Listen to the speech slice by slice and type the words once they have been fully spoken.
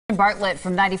Bartlett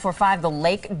from 94.5 The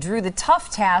Lake drew the tough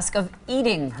task of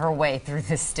eating her way through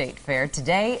this state fair.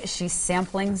 Today, she's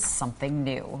sampling something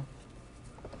new.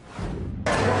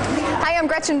 Hi, I'm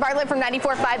Gretchen Bartlett from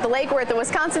 94.5 The Lake. We're at the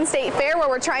Wisconsin State Fair where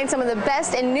we're trying some of the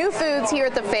best and new foods here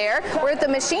at the fair. We're at the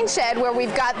machine shed where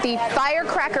we've got the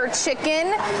Firecracker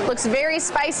chicken. Looks very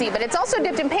spicy, but it's also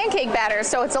dipped in pancake batter,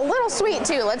 so it's a little sweet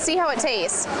too. Let's see how it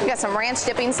tastes. We got some ranch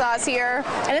dipping sauce here,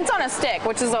 and it's on a stick,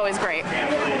 which is always great.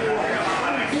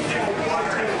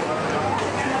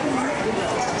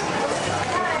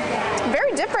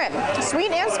 Very different,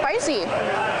 sweet and spicy.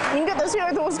 You can get this here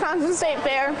at the Wisconsin State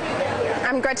Fair.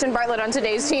 I'm Gretchen Bartlett on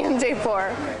today's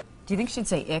TMJ4. Do you think she'd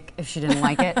say ick if she didn't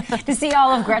like it? To see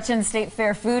all of Gretchen's State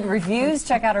Fair food reviews,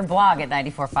 check out her blog at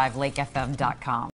 945lakefm.com.